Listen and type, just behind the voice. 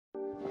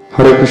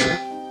Hare Krishna.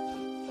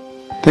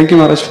 Thank you,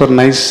 Maharaj, for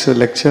nice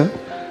lecture.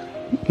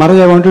 Maharaj,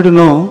 I wanted to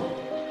know,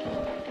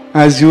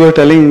 as you were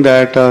telling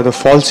that the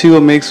false ego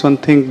makes one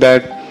think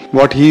that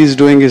what he is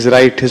doing is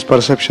right, his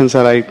perceptions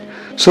are right.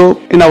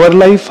 So, in our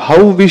life,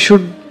 how we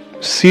should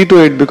see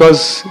to it?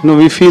 Because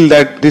we feel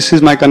that this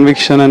is my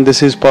conviction and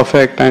this is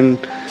perfect, and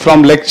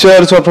from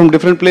lectures or from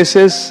different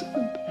places,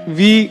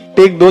 we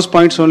take those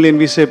points only and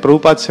we say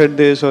Prabhupada said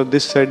this or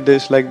this said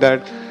this, like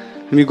that,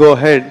 and we go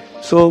ahead.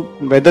 So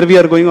whether we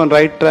are going on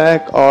right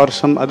track or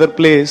some other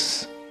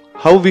place,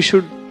 how we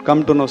should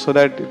come to know so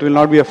that it will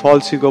not be a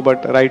false ego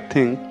but a right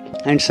thing.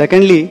 And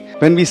secondly,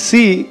 when we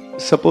see,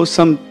 suppose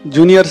some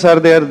juniors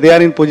are there, they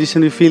are in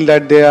position, we feel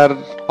that they are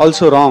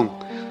also wrong.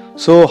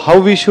 So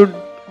how we should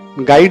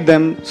guide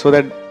them so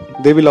that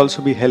they will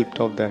also be helped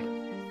of that?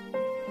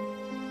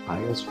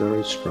 Maya is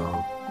very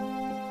strong.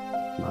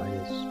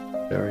 Maya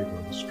is very,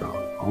 very strong.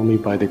 Only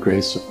by the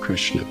grace of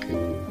Krishna can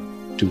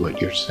you do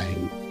what you're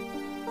saying.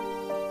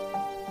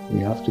 We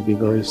have to be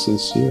very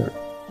sincere.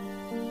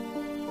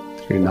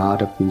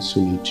 Trinadapi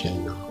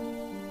sunichena.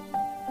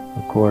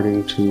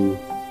 According to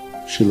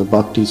Srila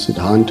Bhakti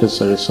Siddhanta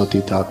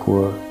Saraswati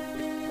Thakur,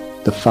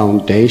 the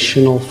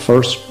foundational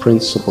first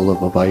principle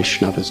of a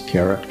Vaishnava's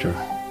character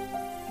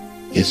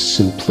is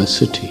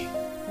simplicity.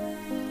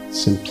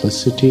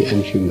 Simplicity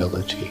and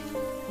humility.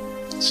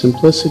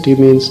 Simplicity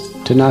means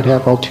to not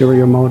have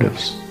ulterior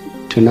motives,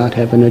 to not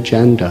have an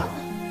agenda.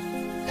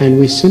 And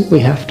we simply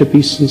have to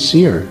be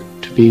sincere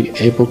to be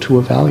able to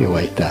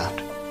evaluate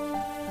that.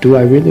 Do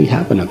I really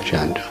have an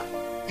agenda?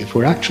 If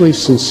we're actually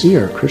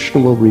sincere, Krishna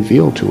will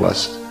reveal to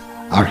us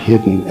our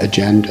hidden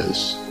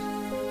agendas,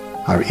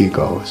 our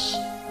egos.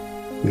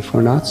 If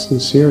we're not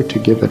sincere to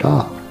give it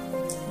up,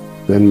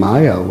 then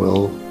Maya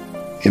will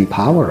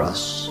empower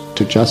us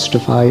to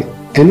justify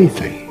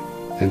anything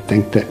and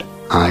think that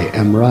I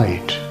am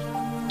right,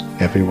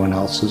 everyone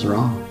else is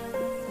wrong.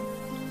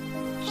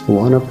 So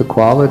one of the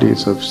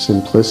qualities of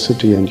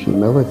simplicity and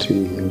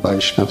humility in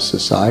Vaishnava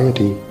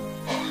society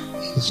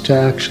is to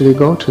actually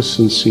go to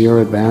sincere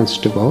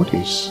advanced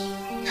devotees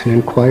and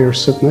inquire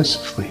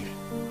submissively,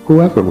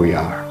 whoever we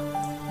are.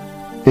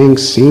 Being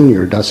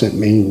senior doesn't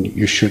mean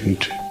you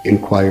shouldn't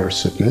inquire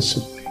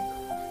submissively.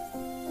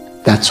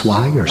 That's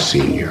why you're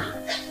senior,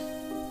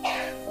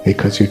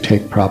 because you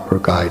take proper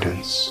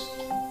guidance.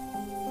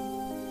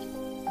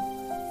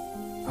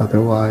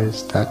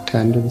 Otherwise, that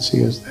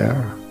tendency is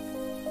there.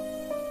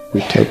 We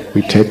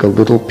take a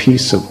little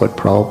piece of what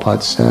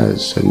Prabhupada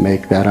says and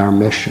make that our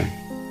mission.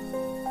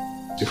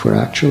 If we're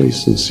actually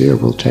sincere,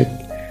 we'll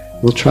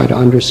try to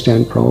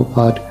understand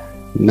Prabhupada,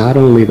 not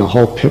only the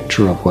whole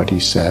picture of what he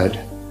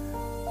said,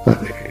 but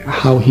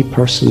how he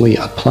personally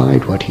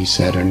applied what he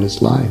said in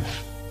his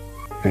life,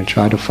 and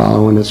try to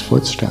follow in his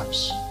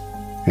footsteps,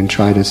 and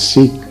try to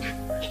seek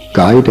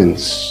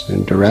guidance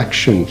and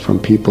direction from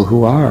people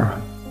who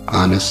are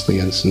honestly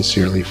and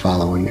sincerely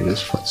following in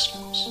his footsteps.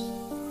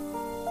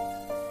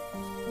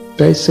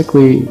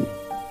 Basically,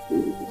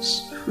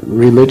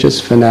 religious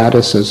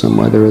fanaticism,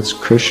 whether it's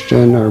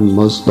Christian or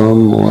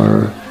Muslim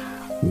or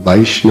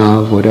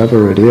Vaishnav,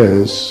 whatever it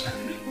is,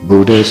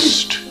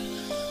 Buddhist,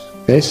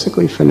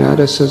 basically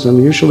fanaticism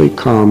usually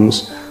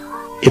comes,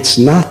 it's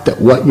not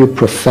that what you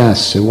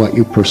profess and what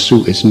you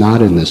pursue is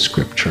not in the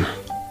scripture.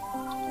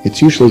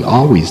 It's usually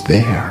always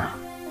there.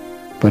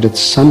 But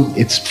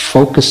it's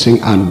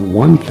focusing on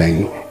one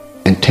thing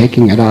and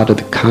taking it out of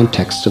the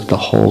context of the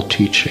whole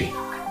teaching.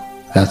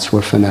 That's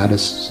where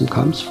fanaticism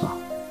comes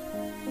from.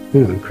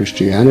 In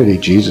Christianity,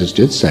 Jesus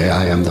did say,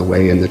 I am the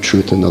way and the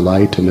truth and the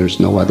light, and there's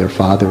no other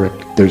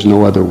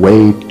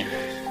way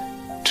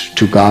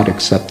to God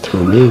except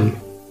through me.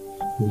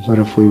 But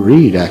if we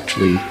read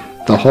actually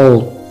the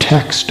whole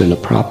text in a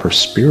proper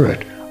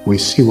spirit, we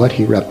see what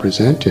he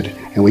represented,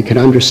 and we can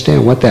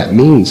understand what that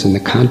means in the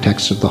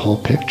context of the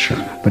whole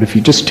picture. But if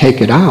you just take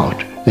it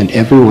out, then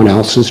everyone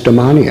else is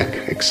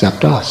demoniac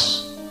except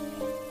us.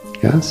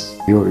 Yes?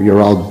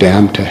 You're all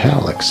damned to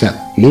hell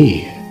except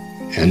me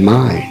and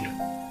mine.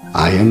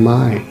 I am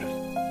mine.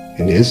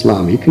 In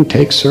Islam, you can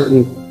take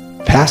certain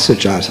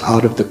passages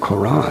out of the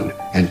Quran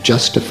and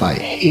justify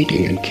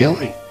hating and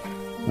killing.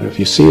 But if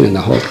you see it in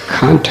the whole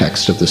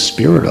context of the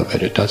spirit of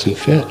it, it doesn't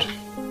fit.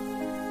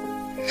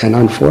 And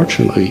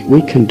unfortunately,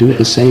 we can do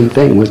the same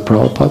thing with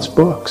Prabhupada's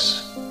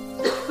books.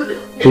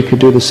 We could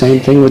do the same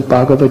thing with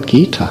Bhagavad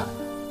Gita.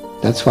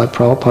 That's why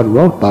Prabhupada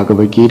wrote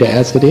Bhagavad Gita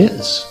as it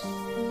is.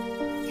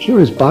 Here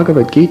is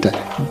Bhagavad Gita,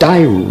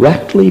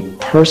 directly,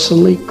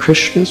 personally,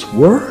 Krishna's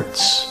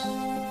words.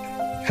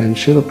 And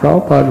Srila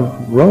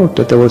Prabhupada wrote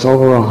that there was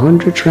over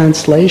 100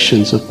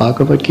 translations of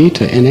Bhagavad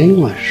Gita in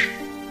English.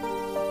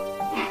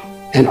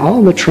 And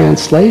all the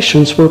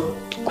translations were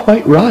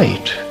quite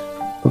right.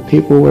 But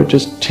people were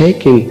just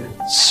taking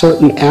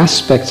certain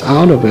aspects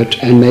out of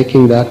it and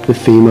making that the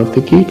theme of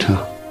the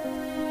Gita.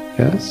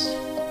 Yes?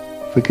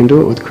 If we can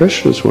do it with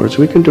Krishna's words,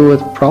 we can do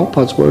it with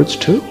Prabhupada's words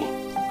too.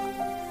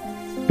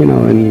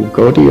 In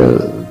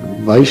Gaudiya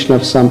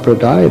Vaishnava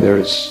Sampradaya,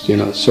 there's,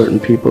 certain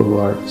people who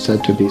are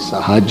said to be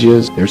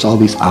Sahajas. There's all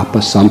these Apa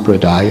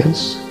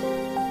Sampradayas.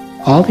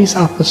 all these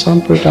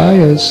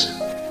apasampradayas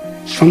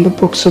from the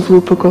books of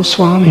Rupa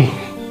Goswami.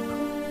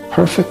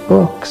 Perfect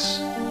books.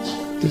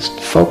 Just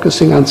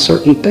focusing on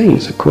certain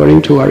things.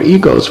 According to our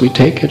egos, we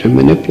take it and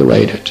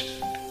manipulate it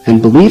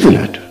and believe in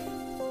it.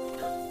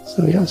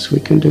 So yes, we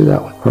can do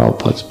that with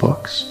Prabhupada's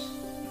books.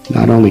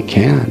 Not only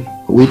can,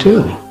 but we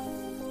do.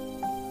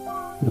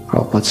 The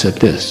Prabhupada said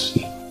this.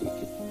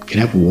 You can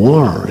have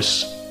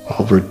wars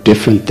over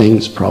different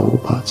things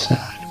Prabhupada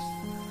said.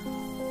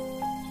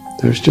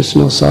 There's just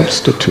no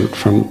substitute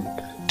from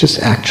just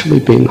actually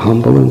being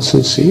humble and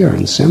sincere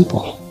and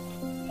simple.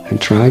 And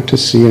trying to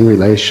see in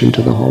relation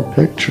to the whole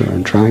picture,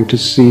 and trying to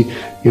see,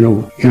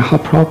 how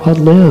Prabhupada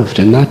lived,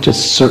 and not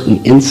just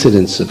certain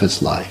incidents of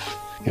his life.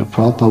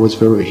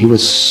 Prabhupada he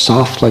was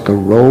soft like a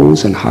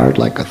rose and hard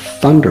like a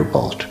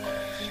thunderbolt.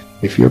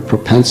 If your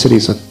propensity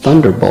is a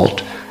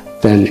thunderbolt,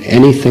 then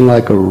anything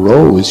like a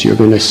rose you're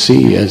going to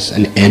see as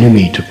an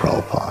enemy to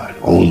Prabhupada,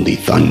 only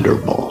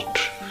thunderbolt.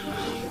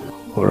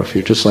 Or if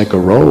you're just like a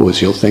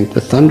rose, you'll think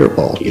the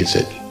thunderbolt is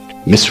it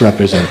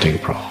misrepresenting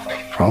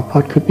Prabhupada.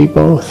 Prabhupada could be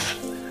both.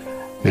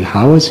 And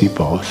how is he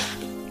both?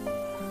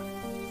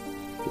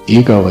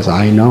 Ego is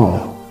I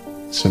know.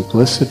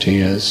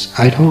 Simplicity is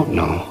I don't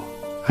know.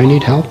 I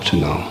need help to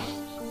know.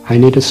 I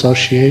need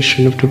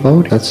association of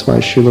devotees. That's why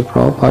Srila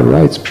Prabhupada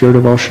writes, pure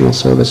devotional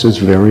service is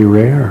very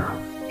rare.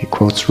 He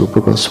quotes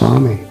Rupa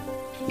Goswami.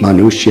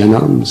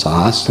 Manushyanam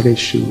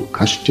sahasreshu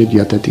kashchid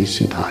yatati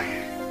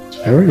siddhaye. It's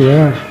very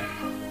rare.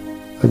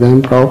 But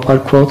then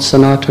Prabhupada quotes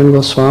Sanatana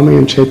Goswami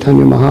and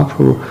Chaitanya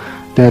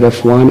Mahaprabhu that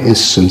if one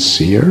is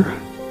sincere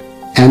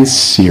and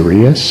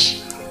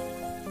serious,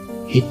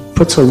 he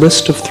puts a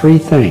list of 3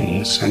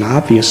 things, and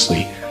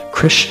obviously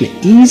Krishna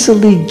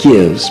easily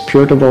gives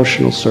pure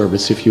devotional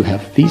service if you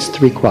have these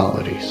 3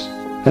 qualities.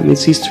 That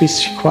means these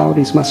 3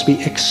 qualities must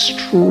be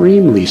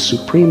extremely,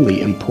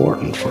 supremely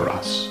important for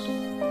us.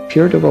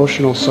 Pure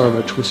devotional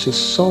service, which is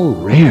so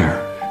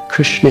rare,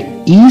 Krishna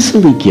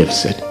easily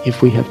gives it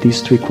if we have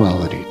these 3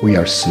 qualities. We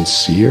are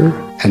sincere,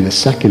 and the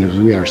second is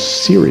we are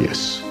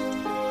serious.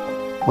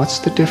 What's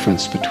the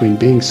difference between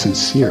being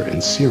sincere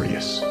and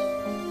serious?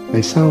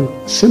 They sound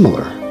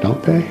similar,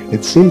 don't they?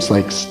 It seems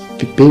like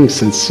being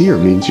sincere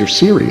means you're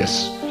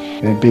serious,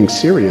 and being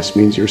serious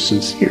means you're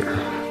sincere.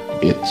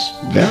 It's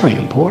very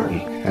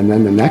important. And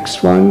then the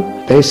next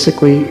one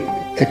basically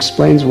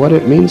explains what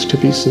it means to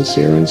be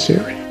sincere and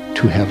serious.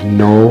 To have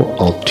no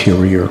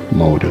ulterior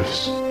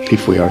motives.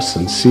 If we are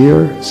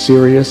sincere,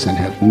 serious, and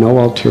have no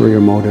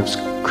ulterior motives,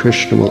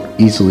 Krishna will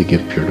easily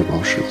give pure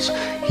devotionals.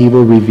 He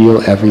will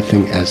reveal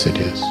everything as it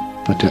is.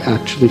 But to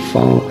actually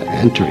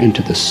enter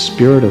into the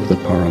spirit of the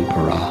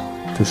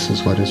parampara, this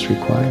is what is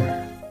required.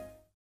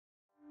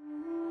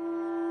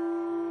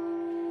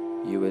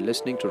 You were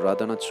listening to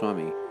Radhanath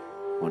Swami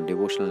on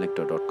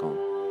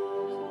devotionalnectar.com.